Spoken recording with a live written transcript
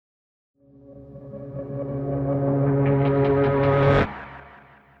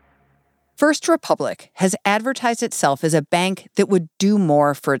First Republic has advertised itself as a bank that would do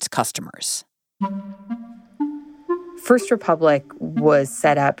more for its customers. First Republic was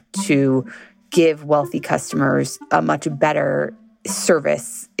set up to give wealthy customers a much better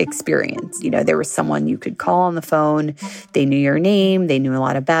service experience. You know, there was someone you could call on the phone. They knew your name. They knew a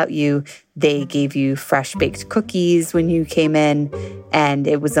lot about you. They gave you fresh baked cookies when you came in, and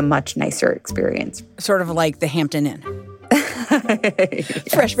it was a much nicer experience. Sort of like the Hampton Inn.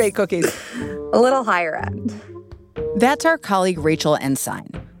 Yes. Fresh baked cookies. A little higher end. That's our colleague Rachel Ensign,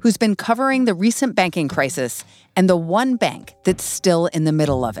 who's been covering the recent banking crisis and the one bank that's still in the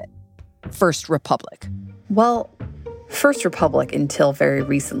middle of it, First Republic. Well, First Republic, until very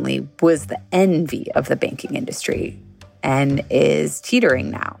recently, was the envy of the banking industry and is teetering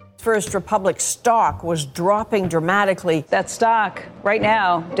now. First Republic stock was dropping dramatically. That stock, right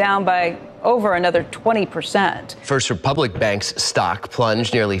now, down by over another 20%. First Republic Bank's stock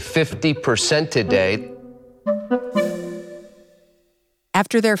plunged nearly 50% today.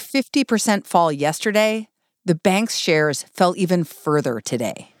 After their 50% fall yesterday, the bank's shares fell even further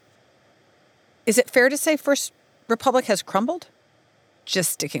today. Is it fair to say First Republic has crumbled?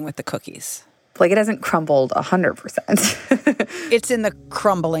 Just sticking with the cookies. Like, it hasn't crumbled 100%. It's in the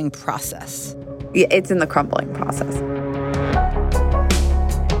crumbling process. Yeah, it's in the crumbling process.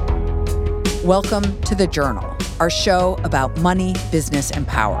 Welcome to The Journal, our show about money, business, and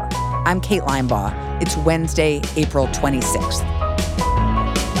power. I'm Kate Linebaugh. It's Wednesday, April 26th.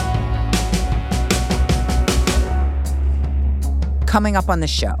 Coming up on the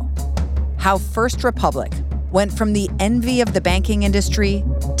show, how First Republic went from the envy of the banking industry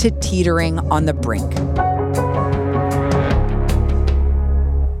to teetering on the brink.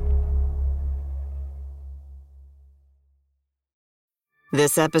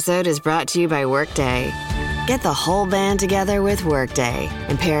 This episode is brought to you by Workday. Get the whole band together with Workday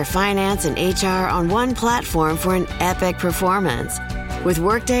and pair finance and HR on one platform for an epic performance. With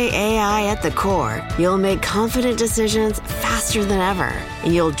Workday AI at the core, you'll make confident decisions faster than ever,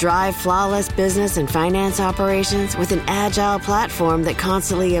 and you'll drive flawless business and finance operations with an agile platform that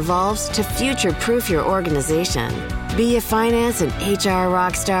constantly evolves to future-proof your organization. Be a finance and HR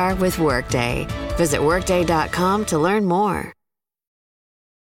rockstar with Workday. Visit Workday.com to learn more.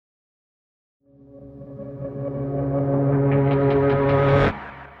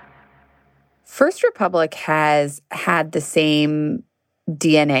 First Republic has had the same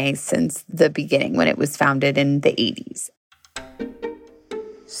DNA since the beginning when it was founded in the 80s.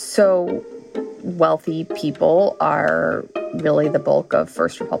 So wealthy people are really the bulk of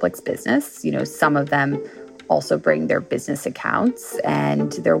First Republic's business. You know, some of them also bring their business accounts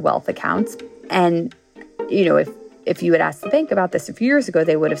and their wealth accounts. And, you know, if you had asked the bank about this a few years ago,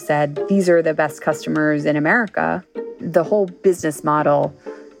 they would have said, these are the best customers in America. The whole business model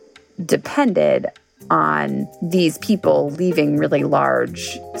depended on these people leaving really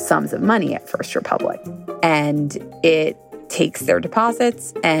large sums of money at First Republic. And it takes their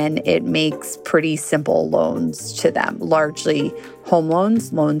deposits and it makes pretty simple loans to them, largely home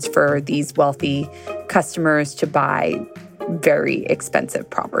loans for these wealthy customers to buy very expensive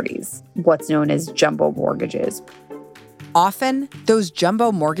properties, what's known as jumbo mortgages. Often, those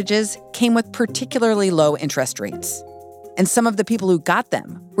jumbo mortgages came with particularly low interest rates. And some of the people who got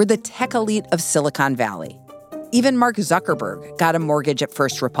them were the tech elite of Silicon Valley. Even Mark Zuckerberg got a mortgage at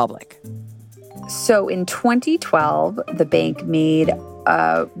First Republic. So in 2012, the bank made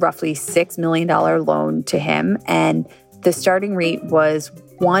a roughly $6 million loan to him, and the starting rate was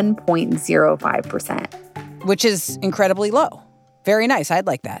 1.05%. Which is incredibly low. Very nice. I'd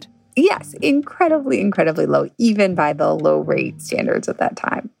like that. Yes, incredibly, incredibly low, even by the low rate standards at that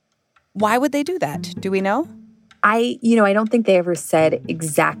time. Why would they do that? Do we know? I don't think they ever said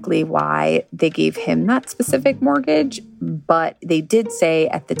exactly why they gave him that specific mortgage, but they did say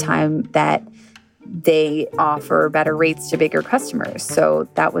at the time that they offer better rates to bigger customers. So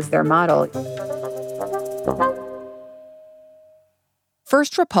that was their model.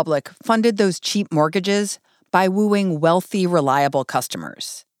 First Republic funded those cheap mortgages by wooing wealthy, reliable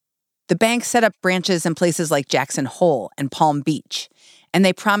customers. The bank set up branches in places like Jackson Hole and Palm Beach, and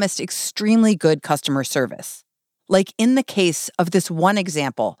they promised extremely good customer service. Like in the case of this one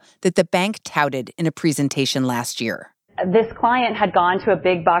example that the bank touted in a presentation last year. This client had gone to a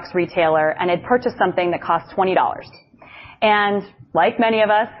big box retailer and had purchased something that cost $20. And like many of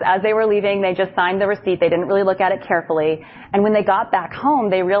us, as they were leaving, they just signed the receipt. They didn't really look at it carefully. And when they got back home,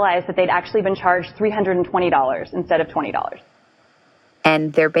 they realized that they'd actually been charged $320 instead of $20.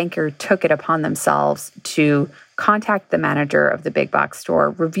 And their banker took it upon themselves to contact the manager of the big box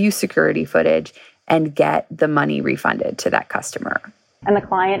store, review security footage, and get the money refunded to that customer. and the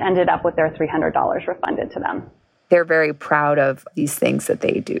client ended up with their $300 refunded to them. They're very proud of these things that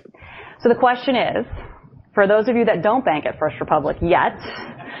they do. So the question is, for those of you that don't bank at First Republic yet,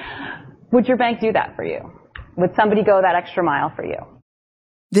 would your bank do that for you? Would somebody go that extra mile for you?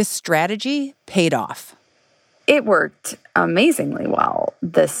 This strategy paid off. It worked amazingly well.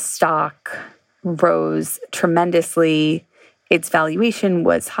 The stock rose tremendously. Its valuation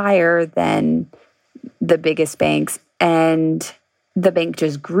was higher than the biggest banks, and the bank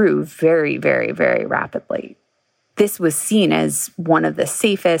just grew very, very, very rapidly. This was seen as one of the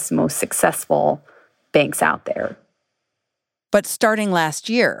safest, most successful banks out there. But starting last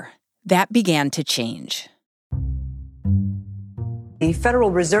year, that began to change. The Federal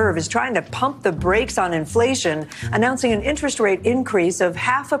Reserve is trying to pump the brakes on inflation, announcing an interest rate increase of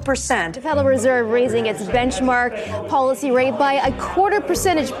 0.5%. The Federal Reserve raising its benchmark policy rate by a 0.25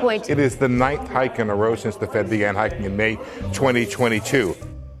 percentage point. It is the 9th hike in a row since the Fed began hiking in May 2022.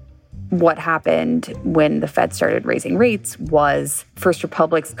 What happened when the Fed started raising rates was First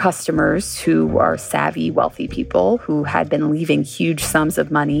Republic's customers, who are savvy, wealthy people who had been leaving huge sums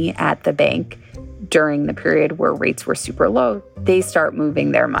of money at the bank during the period where rates were super low, they start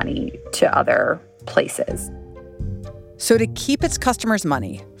moving their money to other places. So to keep its customers'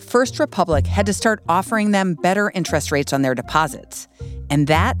 money, First Republic had to start offering them better interest rates on their deposits, and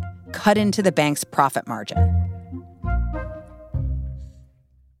that cut into the bank's profit margin.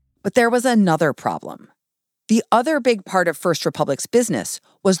 But there was another problem. The other big part of First Republic's business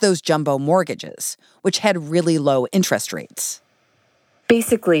was those jumbo mortgages, which had really low interest rates.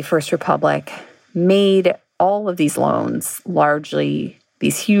 Basically, First Republic made all of these loans, largely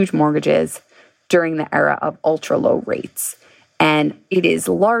these huge mortgages, during the era of ultra-low rates. And it is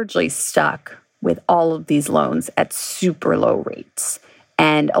largely stuck with all of these loans at super low rates.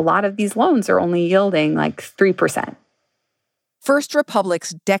 And a lot of these loans are only yielding like 3%. First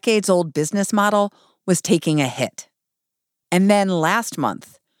Republic's decades-old business model was taking a hit. And then last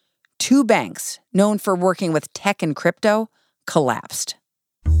month, two banks known for working with tech and crypto collapsed.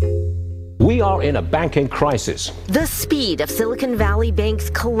 We are in a banking crisis. The speed of Silicon Valley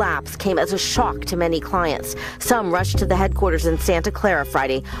Bank's collapse came as a shock to many clients. Some rushed to the headquarters in Santa Clara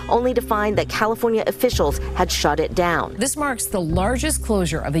Friday, only to find that California officials had shut it down. This marks the largest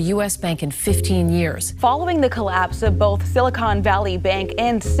closure of a U.S. bank in 15 years. Following the collapse of both Silicon Valley Bank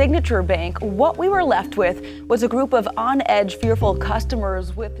and Signature Bank, what we were left with was a group of on-edge, fearful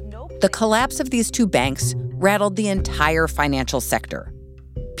customers with no... The collapse of these two banks rattled the entire financial sector.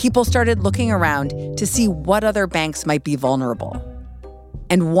 People started looking around to see what other banks might be vulnerable.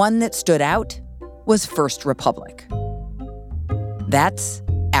 And one that stood out was First Republic. That's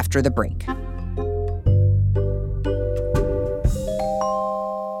after the break.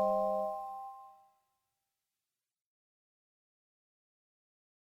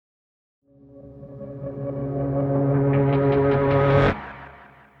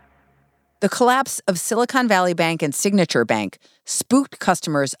 The collapse of Silicon Valley Bank and Signature Bank spooked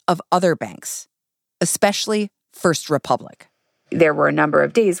customers of other banks, especially First Republic. There were a number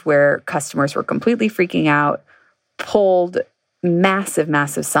of days where customers were completely freaking out, pulled massive,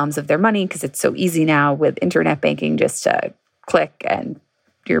 massive sums of their money because it's so easy now with internet banking just to click and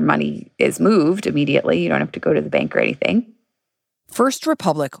your money is moved immediately. You don't have to go to the bank or anything. First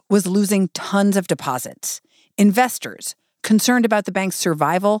Republic was losing tons of deposits. Investors, concerned about the bank's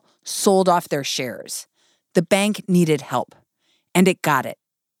survival, sold off their shares. The bank needed help, and it got it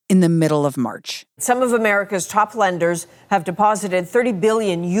in the middle of March. Some of America's top lenders have deposited $30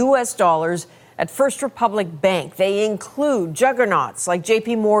 billion at First Republic Bank. They include juggernauts like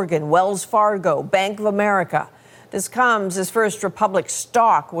JP Morgan, Wells Fargo, Bank of America. This comes as First Republic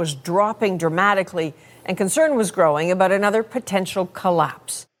stock was dropping dramatically, and concern was growing about another potential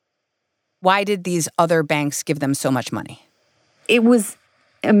collapse. Why did these other banks give them so much money? It was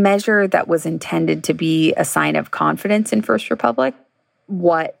a measure that was intended to be a sign of confidence in First Republic.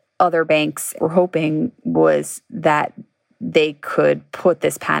 What other banks were hoping was that they could put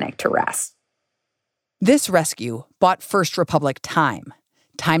this panic to rest. This rescue bought First Republic time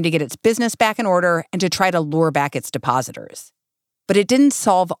to get its business back in order and to try to lure back its depositors. But it didn't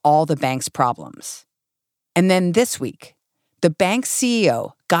solve all the bank's problems. And then this week, the bank's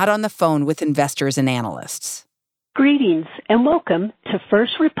CEO got on the phone with investors and analysts. Greetings and welcome to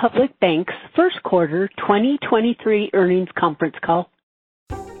First Republic Bank's first quarter 2023 earnings conference call.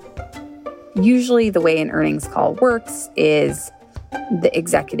 Usually the way an earnings call works is the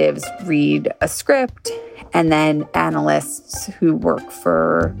executives read a script and then analysts who work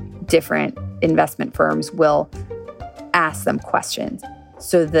for different investment firms will ask them questions.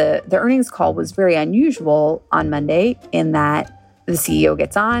 So the earnings call was very unusual on Monday in that The CEO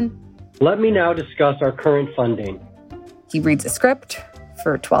gets on. Let me now discuss our current funding. He reads a script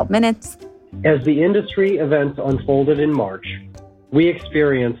for 12 minutes. As the industry events unfolded in March, we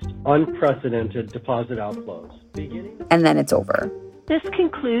experienced unprecedented deposit outflows. And then it's over. This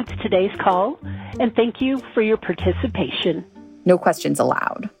concludes today's call, and thank you for your participation. No questions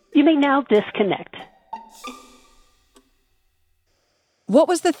allowed. You may now disconnect. What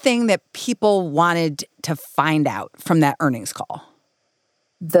was the thing that people wanted to find out from that earnings call?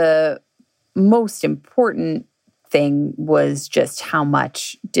 The most important thing was just how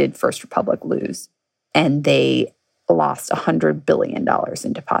much did First Republic lose. And they lost $100 billion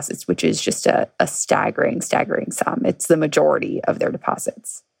in deposits, which is just a staggering sum. It's the majority of their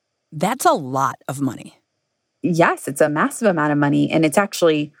deposits. That's a lot of money. Yes, it's a massive amount of money, and it's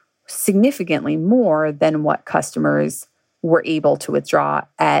actually significantly more than what customers were able to withdraw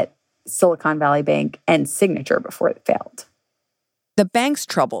at Silicon Valley Bank and Signature before it failed. The bank's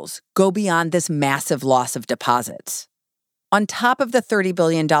troubles go beyond this massive loss of deposits. On top of the $30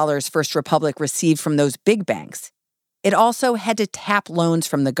 billion First Republic received from those big banks, it also had to tap loans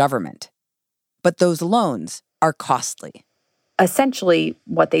from the government. But those loans are costly. Essentially,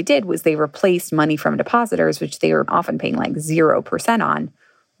 what they did was they replaced money from depositors, which they were often paying like 0% on,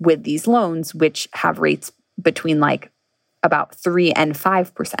 with these loans, which have rates between like about 3 and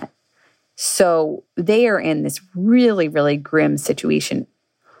 5%. So they are in this really, really grim situation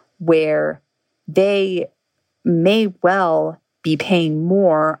where they may well be paying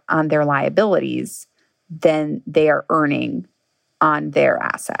more on their liabilities than they are earning on their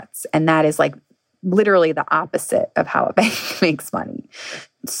assets. And that is like literally the opposite of how a bank makes money.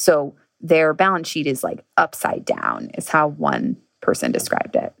 So their balance sheet is like upside down, is how one person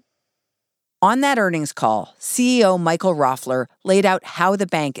described it. On that earnings call, CEO Michael Roffler laid out how the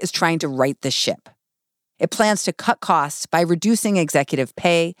bank is trying to right the ship. It plans to cut costs by reducing executive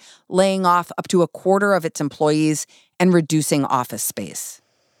pay, laying off up to a quarter of its employees, and reducing office space.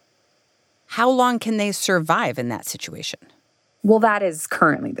 How long can they survive in that situation? Well, that is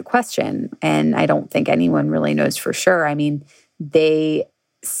currently the question, and I don't think anyone really knows for sure. I mean, they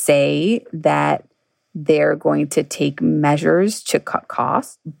say that they're going to take measures to cut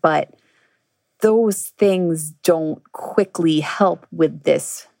costs, but those things don't quickly help with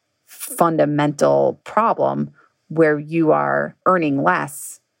this fundamental problem where you are earning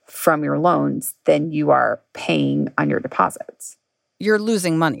less from your loans than you are paying on your deposits. You're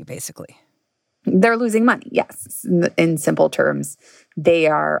losing money, basically. They're losing money, yes. In simple terms, they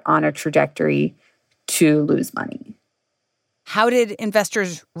are on a trajectory to lose money. How did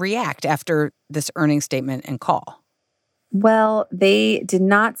investors react after this earnings statement and call? Well, they did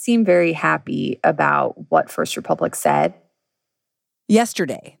not seem very happy about what First Republic said.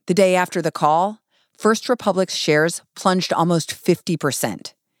 Yesterday, the day after the call, First Republic's shares plunged almost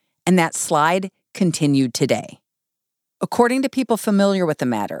 50%, and that slide continued today. According to people familiar with the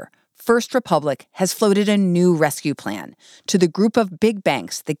matter, First Republic has floated a new rescue plan to the group of big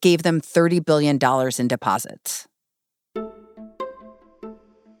banks that gave them $30 billion in deposits.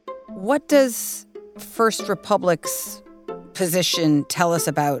 What does First Republic's position tell us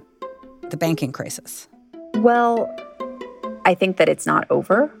about the banking crisis? Well, I think that it's not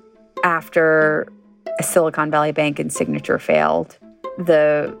over. After Silicon Valley Bank and Signature failed,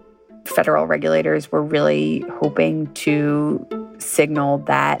 the federal regulators were really hoping to signal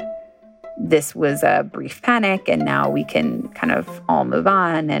that this was a brief panic and now we can kind of all move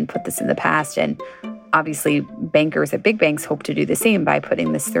on and put this in the past. And obviously, bankers at big banks hope to do the same by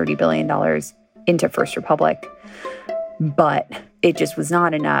putting this $30 billion into First Republic. But it just was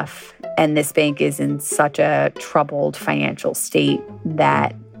not enough. And this bank is in such a troubled financial state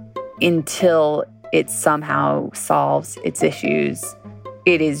that until it somehow solves its issues,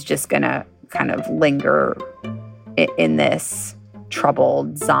 it is just going to kind of linger in this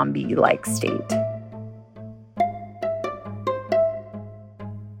troubled zombie-like state.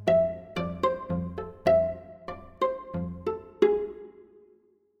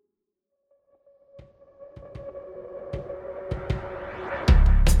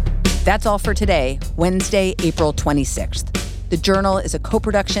 That's all for today, Wednesday, April 26th. The Journal is a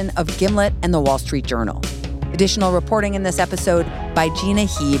co-production of Gimlet and The Wall Street Journal. Additional reporting in this episode by Gina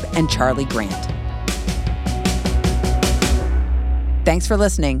Heeb and Charlie Grant. Thanks for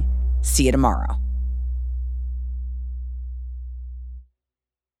listening. See you tomorrow.